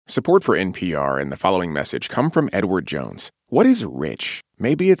Support for NPR and the following message come from Edward Jones. What is rich?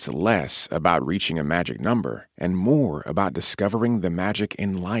 Maybe it's less about reaching a magic number and more about discovering the magic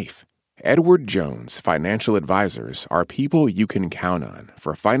in life. Edward Jones Financial Advisors are people you can count on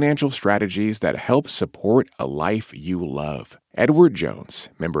for financial strategies that help support a life you love. Edward Jones,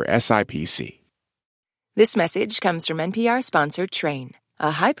 member SIPC. This message comes from NPR-sponsored Train.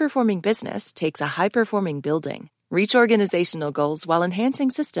 A high-performing business takes a high-performing building. Reach organizational goals while enhancing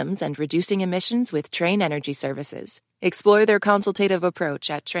systems and reducing emissions with Train Energy Services. Explore their consultative approach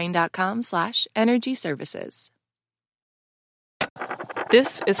at train.com/energy services.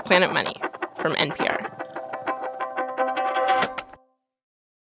 This is Planet Money from NPR.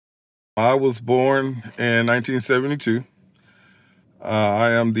 I was born in 1972. I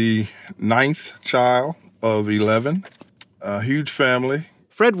am the 9th child of 11. A huge family.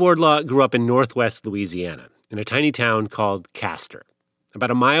 Fred Wardlaw grew up in northwest Louisiana in a tiny town called Castor.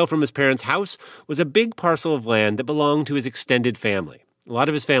 About a mile from his parents' house was a big parcel of land that belonged to his extended family. A lot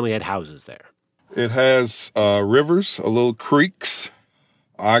of his family had houses there. It has rivers, little creeks.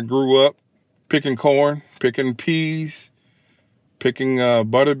 I grew up picking corn, picking peas, picking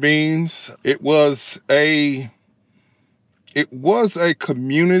butter beans. It was a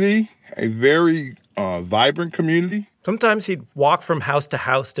community, a very vibrant community. Sometimes he'd walk from house to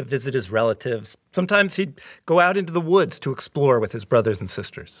house to visit his relatives. Sometimes he'd go out into the woods to explore with his brothers and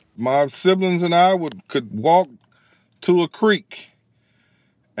sisters. My siblings and I could walk to a creek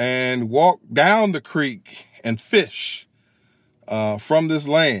and walk down the creek and fish from this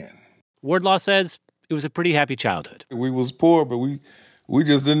land. Wardlaw says it was a pretty happy childhood. We was poor, but we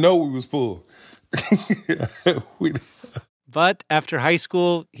just didn't know we was poor. But after high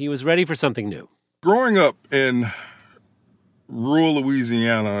school, he was ready for something new. Growing up in rural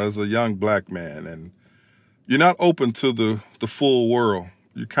Louisiana as a young black man, and you're not open to the full world.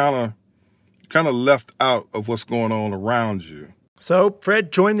 You kind of left out of what's going on around you. So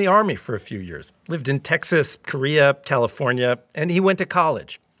Fred joined the Army for a few years, lived in Texas, Korea, California, and he went to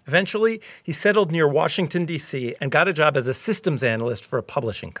college. Eventually, he settled near Washington, D.C., and got a job as a systems analyst for a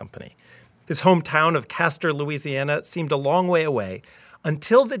publishing company. His hometown of Castor, Louisiana, seemed a long way away,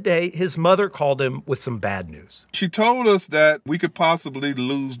 until the day his mother called him with some bad news. She told us that we could possibly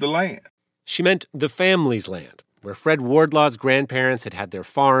lose the land. She meant the family's land, where Fred Wardlaw's grandparents had had their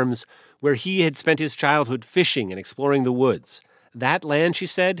farms, where he had spent his childhood fishing and exploring the woods. That land, she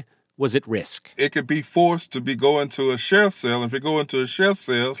said, was at risk. It could be forced to be going to a sheriff's sale. If you go into a sheriff's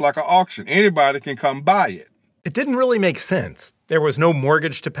sale, it's like an auction. Anybody can come buy it. It didn't really make sense. There was no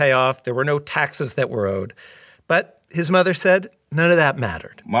mortgage to pay off. There were no taxes that were owed. But his mother said none of that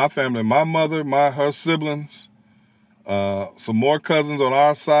mattered. My family, my mother, her siblings, some more cousins on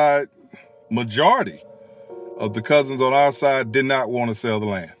our side, majority of the cousins on our side did not want to sell the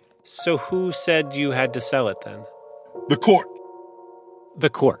land. So who said you had to sell it then? The court. The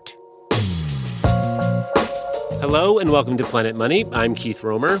court. Hello and welcome to Planet Money. I'm Keith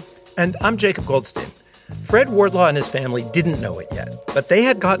Romer. And I'm Jacob Goldstein. Fred Wardlaw and his family didn't know it yet, but they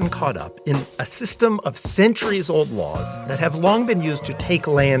had gotten caught up in a system of centuries-old laws that have long been used to take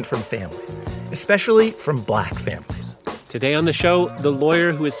land from families, especially from black families. Today on the show, the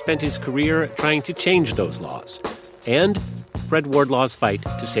lawyer who has spent his career trying to change those laws, and Fred Wardlaw's fight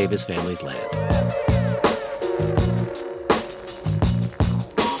to save his family's land.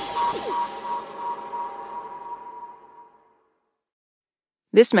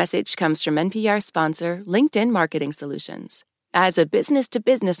 This message comes from NPR sponsor LinkedIn Marketing Solutions. As a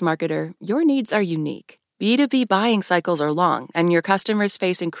business-to-business marketer, your needs are unique. B2B buying cycles are long, and your customers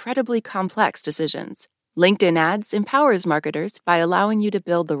face incredibly complex decisions. LinkedIn Ads empowers marketers by allowing you to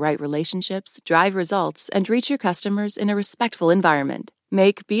build the right relationships, drive results, and reach your customers in a respectful environment.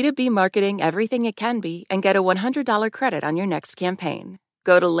 Make B2B marketing everything it can be and get a $100 credit on your next campaign.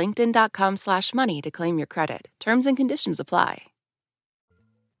 Go to linkedin.com/money to claim your credit. Terms and conditions apply.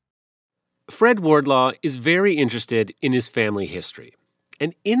 Fred Wardlaw is very interested in his family history.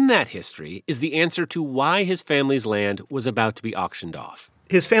 And in that history is the answer to why his family's land was about to be auctioned off.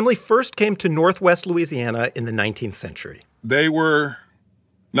 His family first came to northwest Louisiana in the 19th century. They were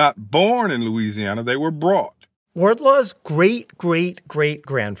not born in Louisiana, they were brought. Wardlaw's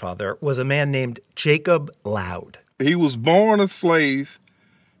great-great-great-grandfather was a man named Jacob Loud. He was born a slave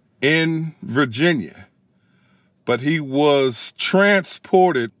in Virginia, but he was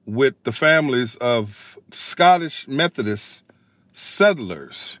transported with the families of Scottish Methodist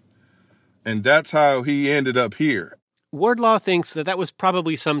settlers, and that's how he ended up here. Wardlaw thinks that was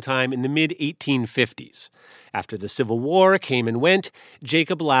probably sometime in the mid-1850s. After the Civil War came and went,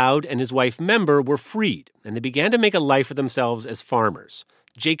 Jacob Loud and his wife Member were freed, and they began to make a life for themselves as farmers.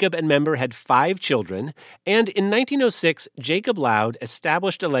 Jacob and Member had 5 children, and in 1906, Jacob Loud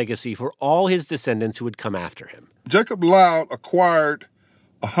established a legacy for all his descendants who would come after him. Jacob Loud acquired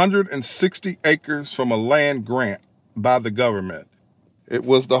 160 acres from a land grant by the government. It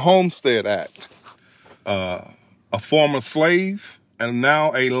was the Homestead Act. A former slave and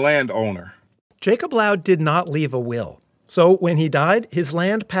now a landowner. Jacob Loud did not leave a will. So when he died, his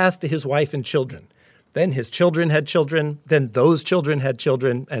land passed to his wife and children. Then his children had children, then those children had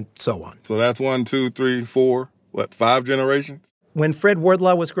children, and so on. So that's 1, 2, 3, 4, 5 generations? When Fred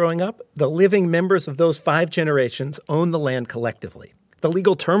Wardlaw was growing up, the living members of those 5 generations owned the land collectively. The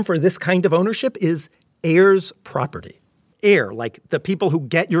legal term for this kind of ownership is heirs property. Heir, like the people who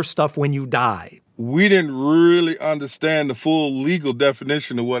get your stuff when you die. We didn't really understand the full legal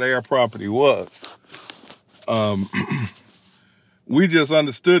definition of what heir property was. We just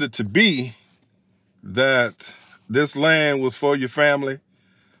understood it to be that this land was for your family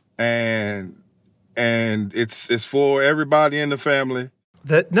and it's for everybody in the family.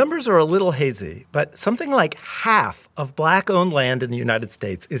 The numbers are a little hazy, but something like half of black-owned land in the United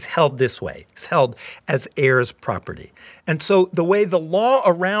States is held this way. It's held as heirs property. And so the way the law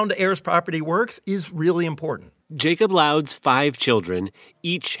around heirs property works is really important. Jacob Loud's 5 children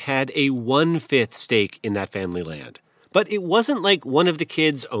each had a 1/5 stake in that family land. But it wasn't like one of the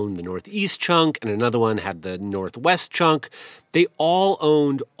kids owned the northeast chunk and another one had the northwest chunk. They all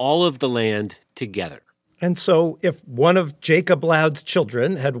owned all of the land together. And so if one of Jacob Loud's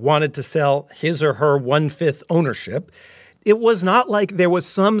children had wanted to sell his or her 1/5 ownership, it was not like there was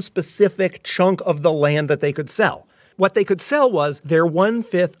some specific chunk of the land that they could sell. What they could sell was their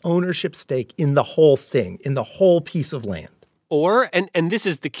 1/5 ownership stake in the whole thing, in the whole piece of land. Or, and this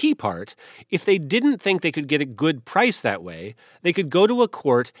is the key part, if they didn't think they could get a good price that way, they could go to a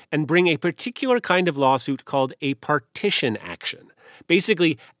court and bring a particular kind of lawsuit called a partition action.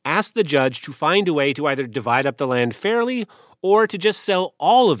 Basically, ask the judge to find a way to either divide up the land fairly or to just sell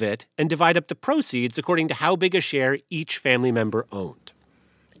all of it and divide up the proceeds according to how big a share each family member owned.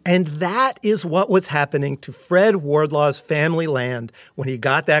 And that is what was happening to Fred Wardlaw's family land when he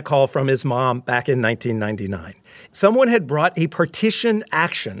got that call from his mom back in 1999. Someone had brought a partition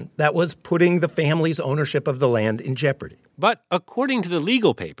action that was putting the family's ownership of the land in jeopardy. But according to the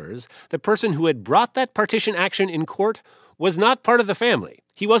legal papers, the person who had brought that partition action in court was not part of the family.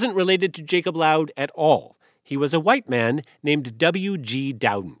 He wasn't related to Jacob Loud at all. He was a white man named W.G.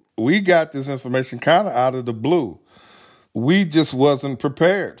 Dowden. We got this information kind of out of the blue. We just wasn't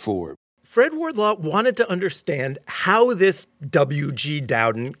prepared for it. Fred Wardlaw wanted to understand how this W.G.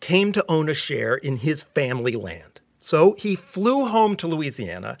 Dowden came to own a share in his family land. So he flew home to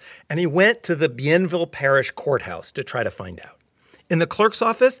Louisiana, and he went to the Bienville Parish Courthouse to try to find out. In the clerk's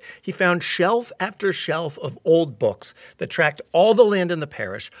office, he found shelf after shelf of old books that tracked all the land in the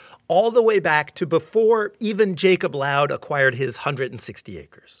parish, all the way back to before even Jacob Loud acquired his 160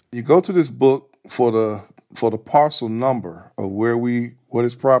 acres. You go to this book for the parcel number of what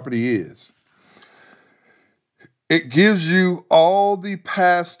his property is. It gives you all the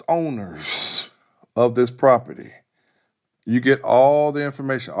past owners of this property. You get all the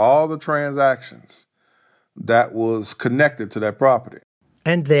information, all the transactions that was connected to that property.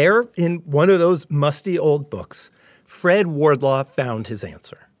 And there, in one of those musty old books, Fred Wardlaw found his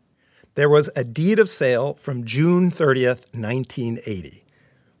answer. There was a deed of sale from June 30th, 1980.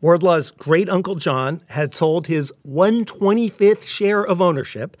 Wardlaw's great-uncle John had sold his 1/25th share of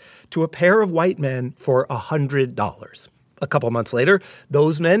ownership to a pair of white men for $100. A couple months later,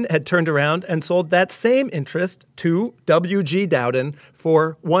 those men had turned around and sold that same interest to W.G. Dowden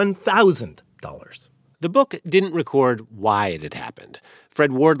for $1,000. The book didn't record why it had happened.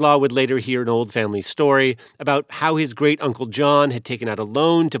 Fred Wardlaw would later hear an old family story about how his great-uncle John had taken out a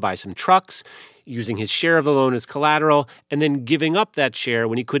loan to buy some trucks, using his share of the loan as collateral, and then giving up that share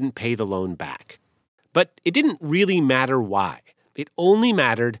when he couldn't pay the loan back. But it didn't really matter why. It only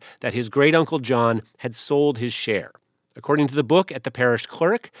mattered that his great-uncle John had sold his share. According to the book at the parish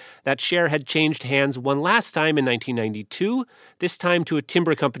clerk, that share had changed hands one last time in 1992, this time to a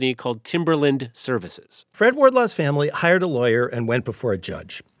timber company called Timberland Services. Fred Wardlaw's family hired a lawyer and went before a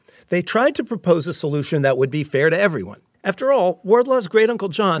judge. They tried to propose a solution that would be fair to everyone. After all, Wardlaw's great-uncle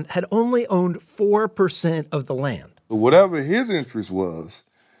John had only owned 4% of the land. Whatever his interest was,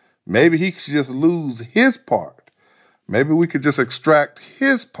 maybe he could just lose his part. Maybe we could just extract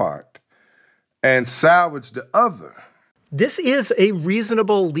his part and salvage the other. This is a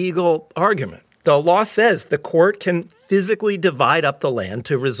reasonable legal argument. The law says the court can physically divide up the land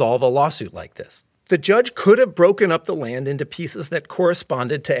to resolve a lawsuit like this. The judge could have broken up the land into pieces that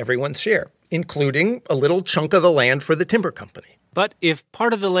corresponded to everyone's share, including a little chunk of the land for the timber company. But if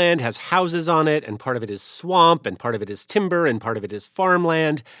part of the land has houses on it, and part of it is swamp, and part of it is timber, and part of it is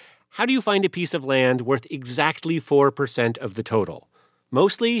farmland, how do you find a piece of land worth exactly 4% of the total?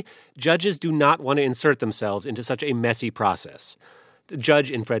 Mostly, judges do not want to insert themselves into such a messy process. The judge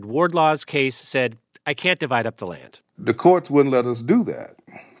in Fred Wardlaw's case said, I can't divide up the land. The courts wouldn't let us do that.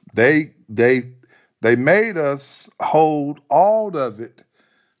 They made us hold all of it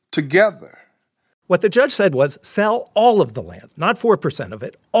together. What the judge said was sell all of the land, not 4% of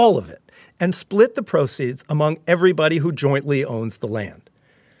it, all of it, and split the proceeds among everybody who jointly owns the land.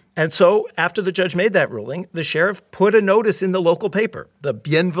 And so after the judge made that ruling, the sheriff put a notice in the local paper, the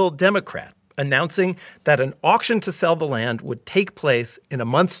Bienville Democrat, announcing that an auction to sell the land would take place in a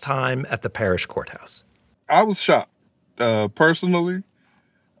month's time at the parish courthouse. I was shocked. Personally,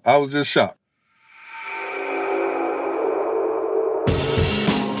 I was just shocked.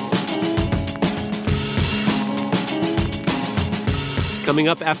 Coming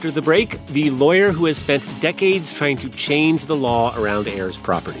up after the break, the lawyer who has spent decades trying to change the law around heirs'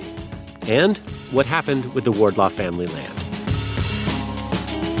 property. And what happened with the Wardlaw family land.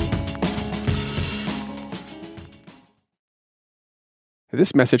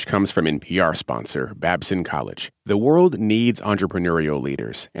 This message comes from NPR sponsor Babson College. The world needs entrepreneurial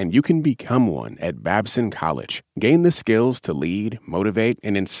leaders, and you can become one at Babson College. Gain the skills to lead, motivate,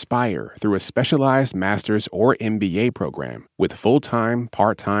 and inspire through a specialized master's or MBA program with full-time,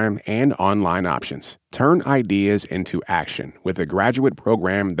 part-time, and online options. Turn ideas into action with a graduate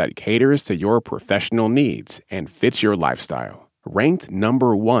program that caters to your professional needs and fits your lifestyle. Ranked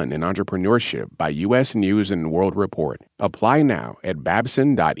number 1 in entrepreneurship by U.S. News & World Report. Apply now at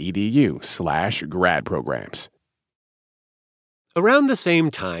babson.edu/grad programs. Around the same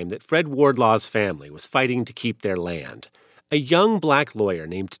time that Fred Wardlaw's family was fighting to keep their land, a young black lawyer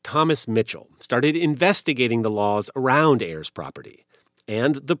named Thomas Mitchell started investigating the laws around heirs' property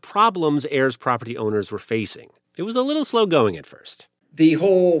and the problems heirs' property owners were facing. It was a little slow going at first. The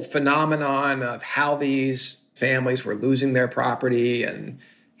whole phenomenon of how these families were losing their property and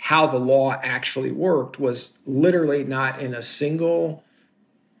how the law actually worked was literally not in a single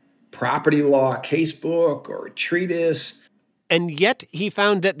property law casebook or treatise. And yet he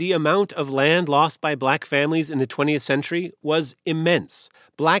found that the amount of land lost by black families in the 20th century was immense.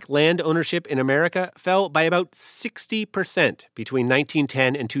 Black land ownership in America fell by about 60% between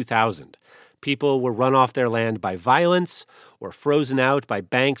 1910 and 2000. People were run off their land by violence or frozen out by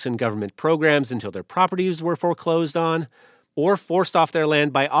banks and government programs until their properties were foreclosed on, or forced off their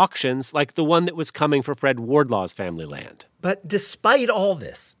land by auctions like the one that was coming for Fred Wardlaw's family land. But despite all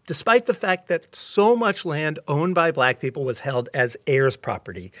this, despite the fact that so much land owned by black people was held as heirs'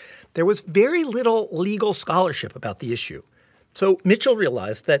 property, there was very little legal scholarship about the issue. So Mitchell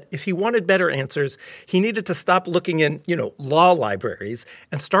realized that if he wanted better answers, he needed to stop looking in, law libraries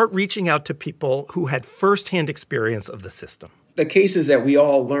and start reaching out to people who had firsthand experience of the system. The cases that we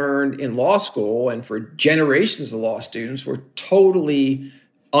all learned in law school and for generations of law students were totally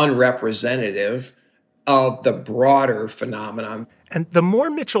unrepresentative of the broader phenomenon. And the more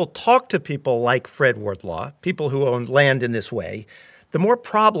Mitchell talked to people like Fred Wardlaw, people who owned land in this way, the more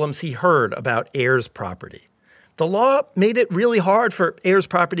problems he heard about heirs' property. The law made it really hard for heirs'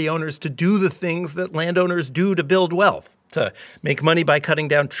 property owners to do the things that landowners do to build wealth, to make money by cutting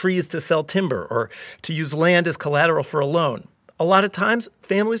down trees to sell timber or to use land as collateral for a loan. A lot of times,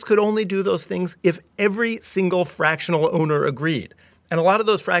 families could only do those things if every single fractional owner agreed. And a lot of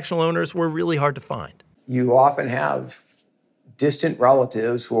those fractional owners were really hard to find. You often have distant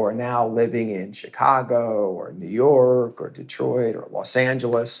relatives who are now living in Chicago or New York or Detroit or Los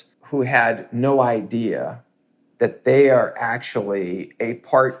Angeles who had no idea that they are actually a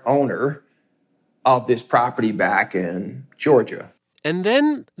part owner of this property back in Georgia. And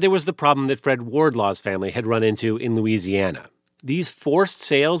then there was the problem that Fred Wardlaw's family had run into in Louisiana. These forced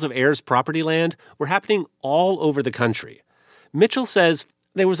sales of heirs' property land were happening all over the country. Mitchell says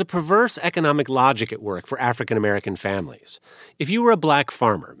there was a perverse economic logic at work for African-American families. If you were a black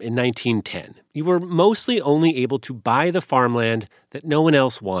farmer in 1910, you were mostly only able to buy the farmland that no one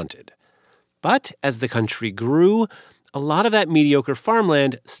else wanted. But as the country grew, a lot of that mediocre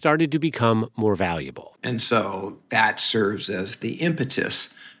farmland started to become more valuable. And so that serves as the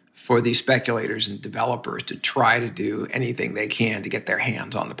impetus for these speculators and developers to try to do anything they can to get their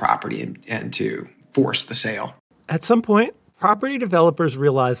hands on the property and to force the sale. At some point, property developers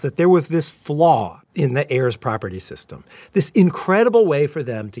realized that there was this flaw in the heirs' property system, this incredible way for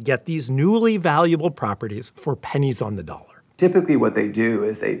them to get these newly valuable properties for pennies on the dollar. Typically what they do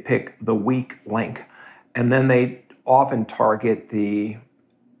is they pick the weak link, and then they often target the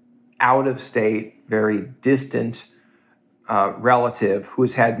out-of-state, very distant relative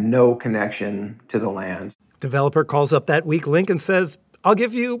who's had no connection to the land. Developer calls up that weak link and says, I'll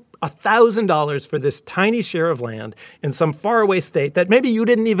give you $1,000 for this tiny share of land in some faraway state that maybe you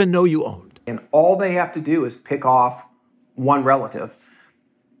didn't even know you owned. And all they have to do is pick off one relative.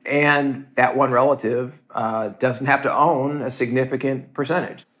 And that one relative doesn't have to own a significant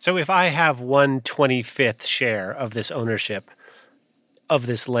percentage. So if I have 1/25th share of this ownership of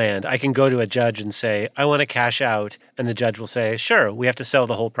this land, I can go to a judge and say, I want to cash out. And the judge will say, sure, we have to sell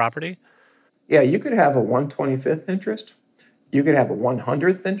the whole property. Yeah, you could have a 1/25th interest. You could have a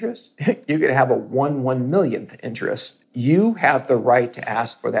 100th interest. You could have a 1/1,000,000th interest. You have the right to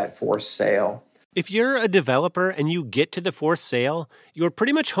ask for that forced sale. If you're a developer and you get to the forced sale, you're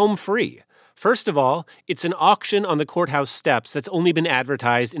pretty much home free. First of all, it's an auction on the courthouse steps that's only been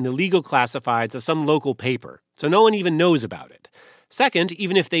advertised in the legal classifieds of some local paper, so no one even knows about it. Second,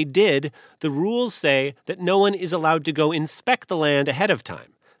 even if they did, the rules say that no one is allowed to go inspect the land ahead of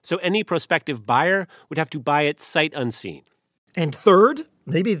time, so any prospective buyer would have to buy it sight unseen. And third,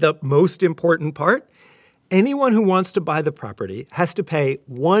 maybe the most important part, anyone who wants to buy the property has to pay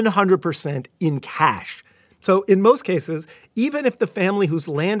 100% in cash. So in most cases, even if the family whose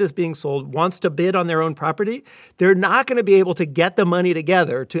land is being sold wants to bid on their own property, they're not going to be able to get the money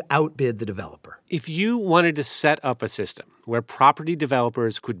together to outbid the developer. If you wanted to set up a system where property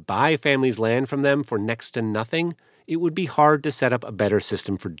developers could buy families' land from them for next to nothing, it would be hard to set up a better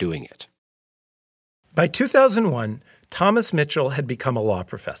system for doing it. By 2001, Thomas Mitchell had become a law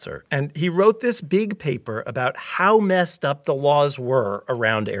professor, and he wrote this big paper about how messed up the laws were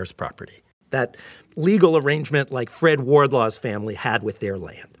around heirs property, that legal arrangement like Fred Wardlaw's family had with their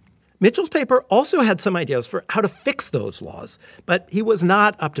land. Mitchell's paper also had some ideas for how to fix those laws, but he was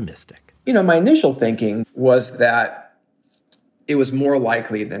not optimistic. My initial thinking was that it was more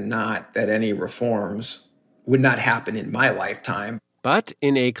likely than not that any reforms would not happen in my lifetime. But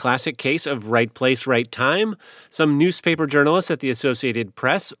in a classic case of right place, right time, some newspaper journalists at the Associated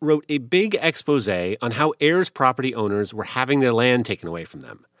Press wrote a big expose on how heirs property owners were having their land taken away from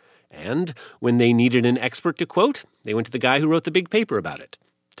them. And when they needed an expert to quote, they went to the guy who wrote the big paper about it,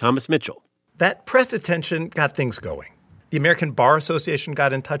 Thomas Mitchell. That press attention got things going. The American Bar Association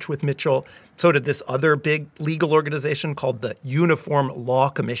got in touch with Mitchell. So did this other big legal organization called the Uniform Law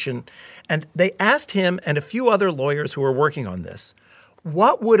Commission. And they asked him and a few other lawyers who were working on this,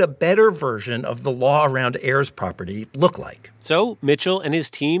 what would a better version of the law around heirs property look like? So Mitchell and his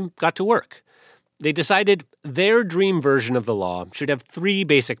team got to work. They decided their dream version of the law should have 3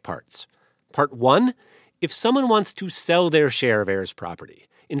 basic parts. Part 1, if someone wants to sell their share of heirs property,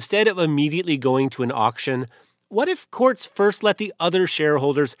 instead of immediately going to an auction, what if courts first let the other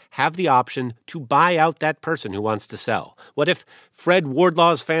shareholders have the option to buy out that person who wants to sell? What if Fred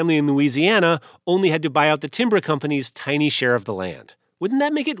Wardlaw's family in Louisiana only had to buy out the timber company's tiny share of the land? Wouldn't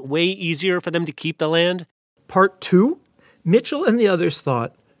that make it way easier for them to keep the land? Part 2, Mitchell and the others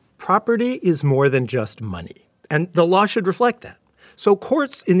thought property is more than just money, and the law should reflect that. So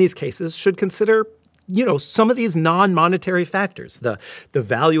courts in these cases should consider, some of these non-monetary factors, the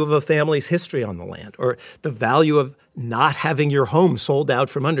value of a family's history on the land, or the value of not having your home sold out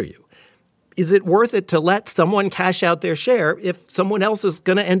from under you. Is it worth it to let someone cash out their share if someone else is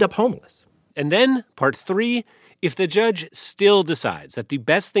going to end up homeless? And then, part 3, if the judge still decides that the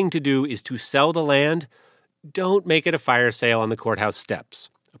best thing to do is to sell the land, don't make it a fire sale on the courthouse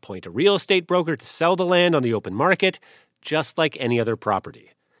steps. Appoint a real estate broker to sell the land on the open market, just like any other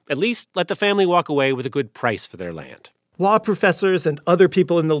property. At least let the family walk away with a good price for their land. Law professors and other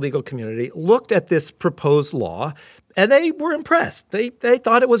people in the legal community looked at this proposed law, and they were impressed. They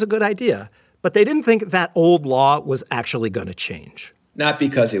thought it was a good idea, but they didn't think that old law was actually going to change. Not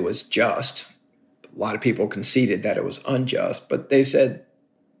because it was just. A lot of people conceded that it was unjust, but they said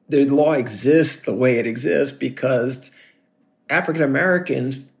the law exists the way it exists because African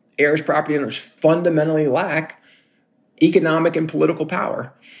Americans, heirs property owners, fundamentally lack economic and political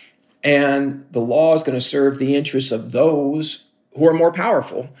power. And the law is going to serve the interests of those who are more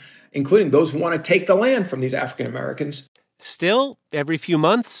powerful, including those who want to take the land from these African Americans. Still, every few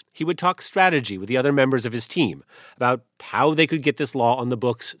months, he would talk strategy with the other members of his team about how they could get this law on the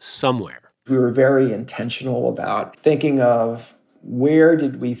books somewhere. We were very intentional about thinking of where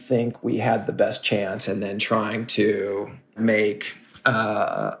did we think we had the best chance and then trying to make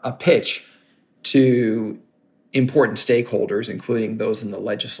a pitch to important stakeholders, including those in the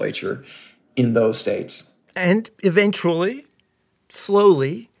legislature in those states. And eventually,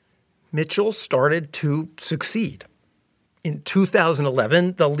 slowly, Mitchell started to succeed. In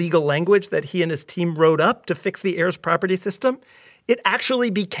 2011, the legal language that he and his team wrote up to fix the heirs property system, it actually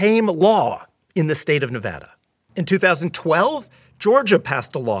became law in the state of Nevada. In 2012, Georgia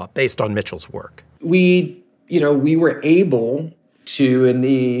passed a law based on Mitchell's work. We were able to, in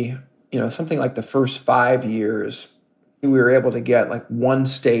the, something like the first 5 years, we were able to get like one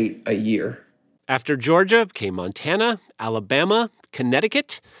state a year. After Georgia came Montana, Alabama,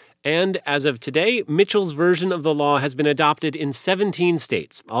 Connecticut, and as of today, Mitchell's version of the law has been adopted in 17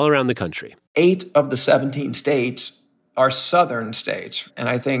 states all around the country. 8 of the 17 states are southern states. And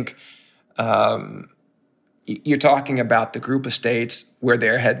I think you're talking about the group of states where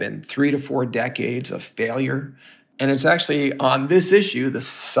there had been 3 to 4 decades of failure. And it's actually on this issue, the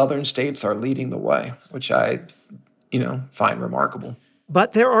southern states are leading the way, which I, find remarkable.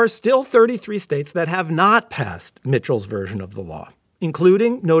 But there are still 33 states that have not passed Mitchell's version of the law,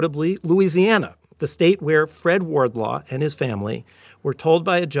 including, notably, Louisiana, the state where Fred Wardlaw and his family were told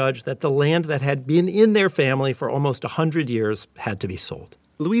by a judge that the land that had been in their family for almost 100 years had to be sold.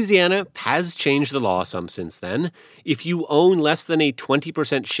 Louisiana has changed the law some since then. If you own less than a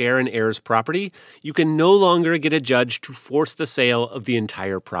 20% share in heirs' property, you can no longer get a judge to force the sale of the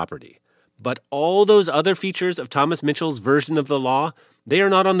entire property. But all those other features of Thomas Mitchell's version of the law, they are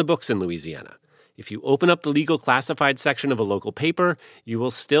not on the books in Louisiana. If you open up the legal classified section of a local paper, you will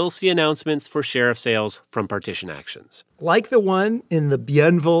still see announcements for sheriff sales from partition actions. Like the one in the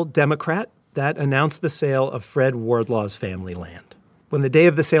Bienville Democrat that announced the sale of Fred Wardlaw's family land. When the day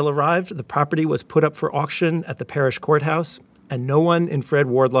of the sale arrived, the property was put up for auction at the parish courthouse, and no one in Fred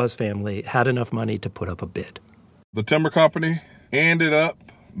Wardlaw's family had enough money to put up a bid. The timber company ended up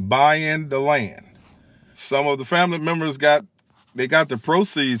buying the land. Some of the family members got the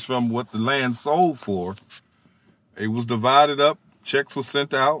proceeds from what the land sold for. It was divided up, checks were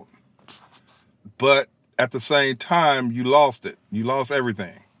sent out, but at the same time, you lost it. You lost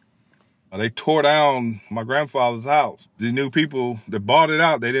everything. They tore down my grandfather's house. The new people that bought it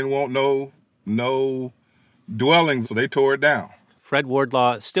out, they didn't want no dwellings, so they tore it down. Fred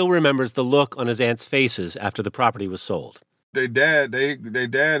Wardlaw still remembers the look on his aunt's faces after the property was sold. Their dad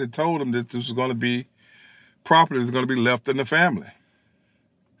had told them that this was going to be property that's going to be left in the family.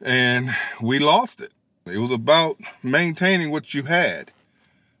 And we lost it. It was about maintaining what you had,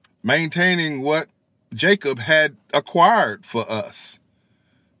 maintaining what Jacob had acquired for us.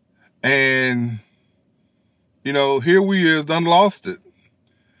 And, here we is done lost it,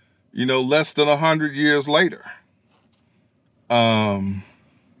 less than 100 years later. And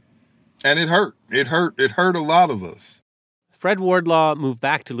it hurt. It hurt a lot of us. Fred Wardlaw moved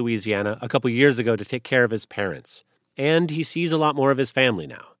back to Louisiana a couple years ago to take care of his parents. And he sees a lot more of his family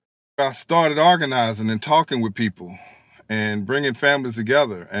now. I started organizing and talking with people and bringing families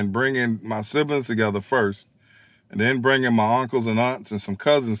together and bringing my siblings together first. And then bringing my uncles and aunts and some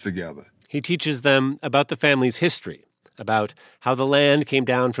cousins together. He teaches them about the family's history, about how the land came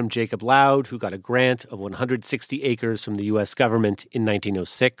down from Jacob Loud, who got a grant of 160 acres from the U.S. government in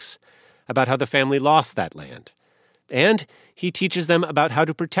 1906, about how the family lost that land. And he teaches them about how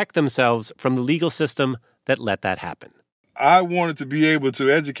to protect themselves from the legal system that let that happen. I wanted to be able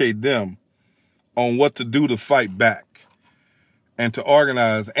to educate them on what to do to fight back. And to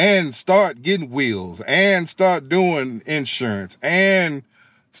organize and start getting wills and start doing insurance and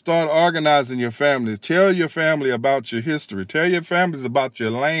start organizing your family. Tell your family about your history. Tell your families about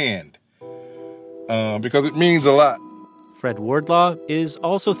your land because it means a lot. Fred Wardlaw is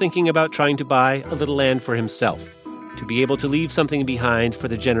also thinking about trying to buy a little land for himself to be able to leave something behind for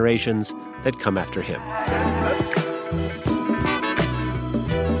the generations that come after him.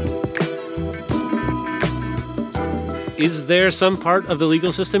 Is there some part of the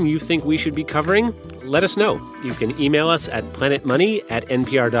legal system you think we should be covering? Let us know. You can email us at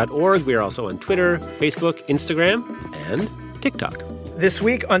planetmoney@npr.org. We are also on Twitter, Facebook, Instagram, and TikTok. This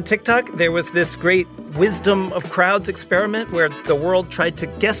week on TikTok, there was this great wisdom of crowds experiment where the world tried to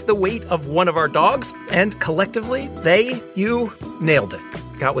guess the weight of one of our dogs, and collectively, you nailed it.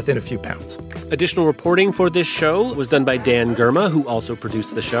 Got within a few pounds. Additional reporting for this show was done by Dan Gurma, who also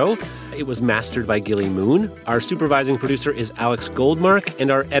produced the show. It was mastered by Gilly Moon. Our supervising producer is Alex Goldmark,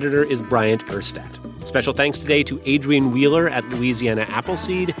 and our editor is Bryant Erstadt. Special thanks today to Adrian Wheeler at Louisiana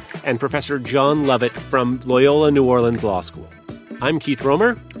Appleseed and Professor John Lovett from Loyola New Orleans Law School. I'm Keith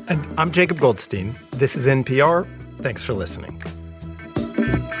Romer. And I'm Jacob Goldstein. This is NPR. Thanks for listening.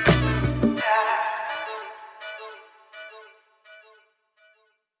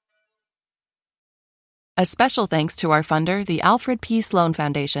 A special thanks to our funder, the Alfred P. Sloan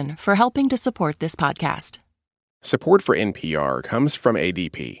Foundation, for helping to support this podcast. Support for NPR comes from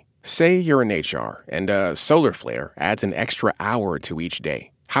ADP. Say you're in HR and a solar flare adds an extra hour to each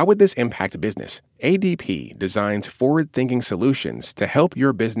day. How would this impact business? ADP designs forward-thinking solutions to help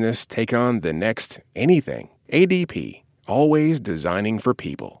your business take on the next anything. ADP, always designing for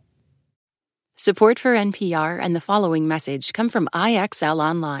people. Support for NPR and the following message come from IXL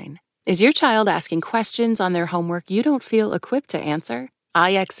Online. Is your child asking questions on their homework you don't feel equipped to answer?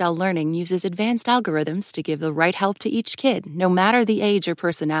 IXL Learning uses advanced algorithms to give the right help to each kid, no matter the age or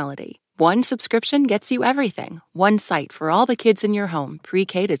personality. One subscription gets you everything. One site for all the kids in your home,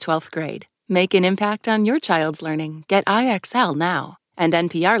 pre-K to 12th grade. Make an impact on your child's learning. Get IXL now. And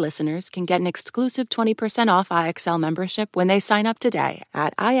NPR listeners can get an exclusive 20% off IXL membership when they sign up today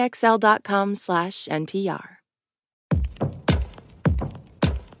at IXL.com/NPR.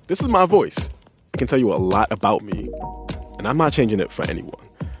 This is my voice. It can tell you a lot about me, and I'm not changing it for anyone.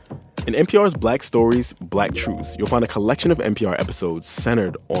 In NPR's Black Stories, Black Truths, you'll find a collection of NPR episodes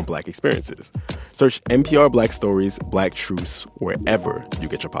centered on Black experiences. Search NPR Black Stories, Black Truths wherever you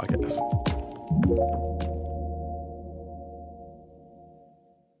get your podcasts.